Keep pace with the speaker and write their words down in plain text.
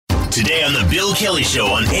Today on The Bill Kelly Show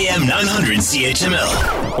on AM 900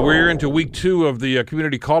 CHML. We're into week 2 of the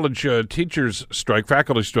community college teachers strike,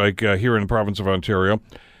 faculty strike here in the province of Ontario.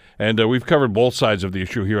 And we've covered both sides of the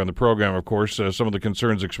issue here on the program, of course, some of the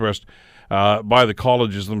concerns expressed by the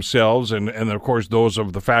colleges themselves and, of course, those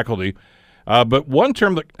of the faculty. But one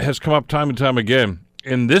term that has come up time and time again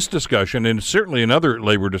in this discussion, and certainly in other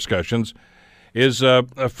labor discussions, is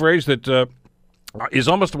a phrase that is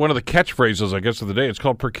almost one of the catchphrases, I guess, of the day. It's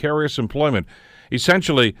called precarious employment.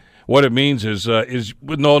 Essentially, what it means is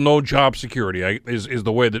with no job security is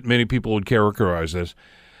the way that many people would characterize this.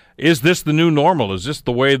 Is this the new normal? Is this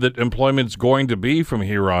the way that employment's going to be from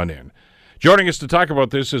here on in? Joining us to talk about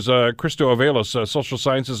this is Christo Avelos, Social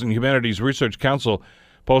Sciences and Humanities Research Council,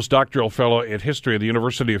 postdoctoral fellow at History at the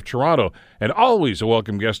University of Toronto, and always a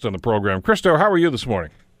welcome guest on the program. Christo, how are you this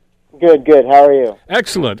morning? Good. How are you?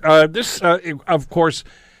 Excellent. This, of course,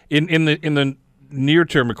 in the near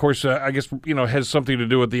term, of course, I guess has something to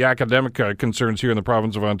do with the academic concerns here in the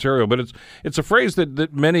province of Ontario. But it's a phrase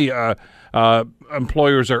that many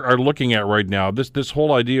employers are looking at right now. This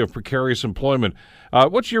whole idea of precarious employment.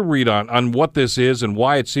 What's your read on what this is and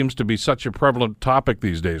why it seems to be such a prevalent topic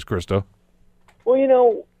these days, Christo?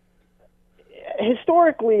 Well,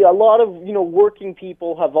 historically, a lot of working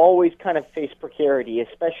people have always kind of faced precarity,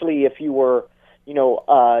 especially if you were,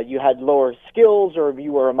 you had lower skills, or if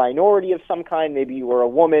you were a minority of some kind. Maybe you were a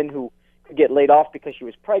woman who could get laid off because she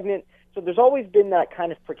was pregnant. So there's always been that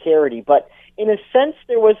kind of precarity. But in a sense,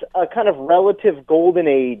 there was a kind of relative golden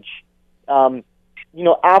age,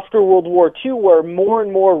 after World War II, where more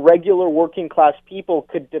and more regular working class people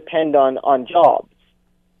could depend on jobs,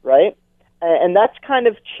 right? And that's kind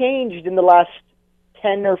of changed in the last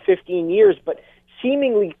 10 or 15 years, but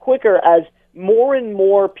seemingly quicker as more and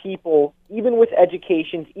more people, even with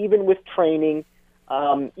educations, even with training,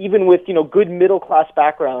 even with good middle-class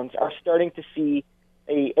backgrounds, are starting to see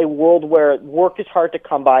a world where work is hard to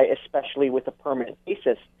come by, especially with a permanent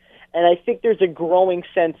basis. And I think there's a growing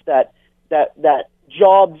sense that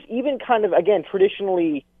jobs, even kind of, again,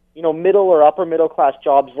 traditionally, middle or upper middle-class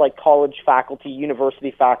jobs like college faculty, university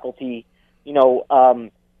faculty,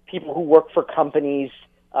 people who work for companies,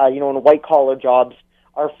 in white-collar jobs,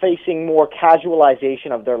 are facing more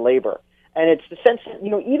casualization of their labor. And it's the sense that,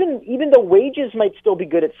 even though wages might still be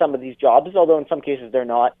good at some of these jobs, although in some cases they're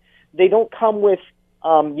not, they don't come with,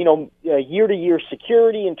 year-to-year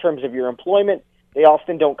security in terms of your employment. They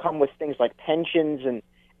often don't come with things like pensions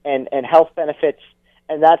and health benefits,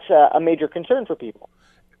 and that's a major concern for people.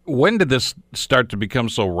 When did this start to become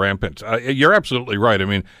so rampant? You're absolutely right. I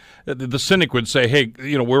mean, the cynic would say, hey,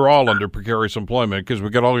 we're all under precarious employment because we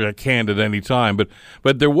get all get canned at any time.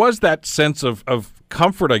 But there was that sense of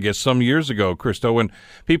comfort, I guess, some years ago, Christo, when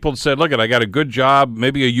people said, look, I got a good job,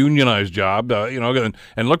 maybe a unionized job,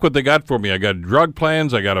 and look what they got for me. I got drug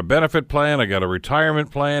plans, I got a benefit plan, I got a retirement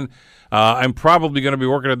plan. I'm probably going to be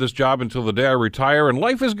working at this job until the day I retire, and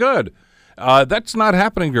life is good. That's not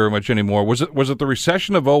happening very much anymore. Was it the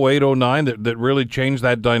recession of 08, 09 that really changed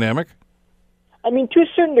that dynamic? I mean, to a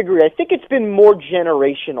certain degree. I think it's been more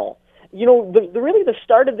generational. The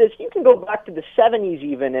start of this, you can go back to the 70s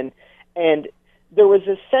even, and there was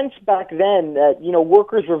a sense back then that,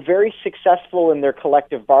 workers were very successful in their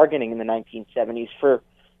collective bargaining in the 1970s for,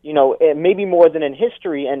 maybe more than in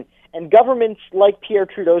history. And governments like Pierre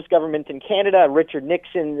Trudeau's government in Canada, Richard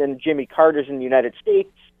Nixon and Jimmy Carter's in the United States,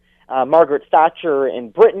 Margaret Thatcher in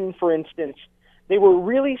Britain, for instance, they were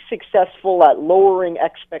really successful at lowering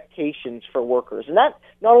expectations for workers. And that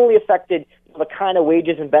not only affected the kind of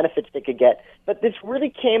wages and benefits they could get, but this really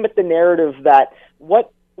came at the narrative that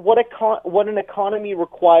what an economy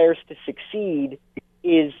requires to succeed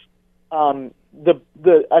is an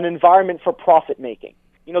environment for profit making.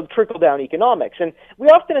 Trickle-down economics. And we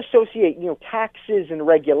often associate, taxes and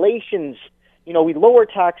regulations. We lower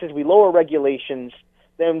taxes, we lower regulations,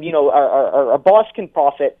 then, our boss can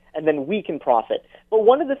profit, and then we can profit. But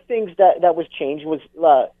one of the things that was changed was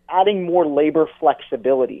adding more labor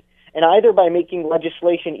flexibility. And either by making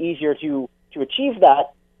legislation easier to achieve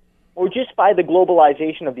that, or just by the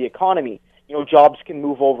globalization of the economy, jobs can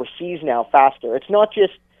move overseas now faster. It's not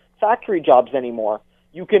just factory jobs anymore.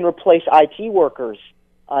 You can replace IT workers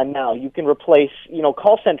now. You can replace,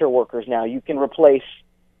 call center workers now. You can replace,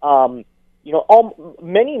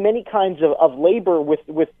 many kinds of labor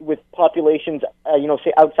with populations,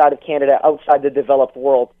 say outside of Canada, outside the developed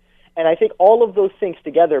world. And I think all of those things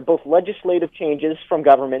together, both legislative changes from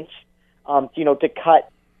governments, to cut,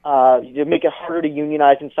 to make it harder to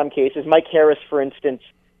unionize in some cases. Mike Harris, for instance,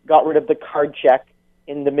 got rid of the card check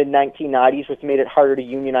in the mid-1990s, which made it harder to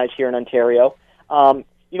unionize here in Ontario.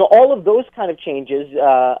 all of those kind of changes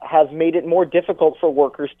have made it more difficult for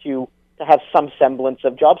workers to have some semblance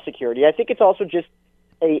of job security. I think it's also just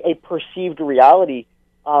a perceived reality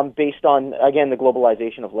based on, again, the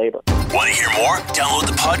globalization of labor. Want to hear more? Download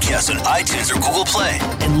the podcast on iTunes or Google Play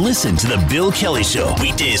and listen to The Bill Kelly Show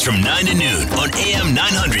weekdays from 9 to noon on AM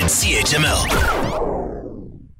 900 CHML.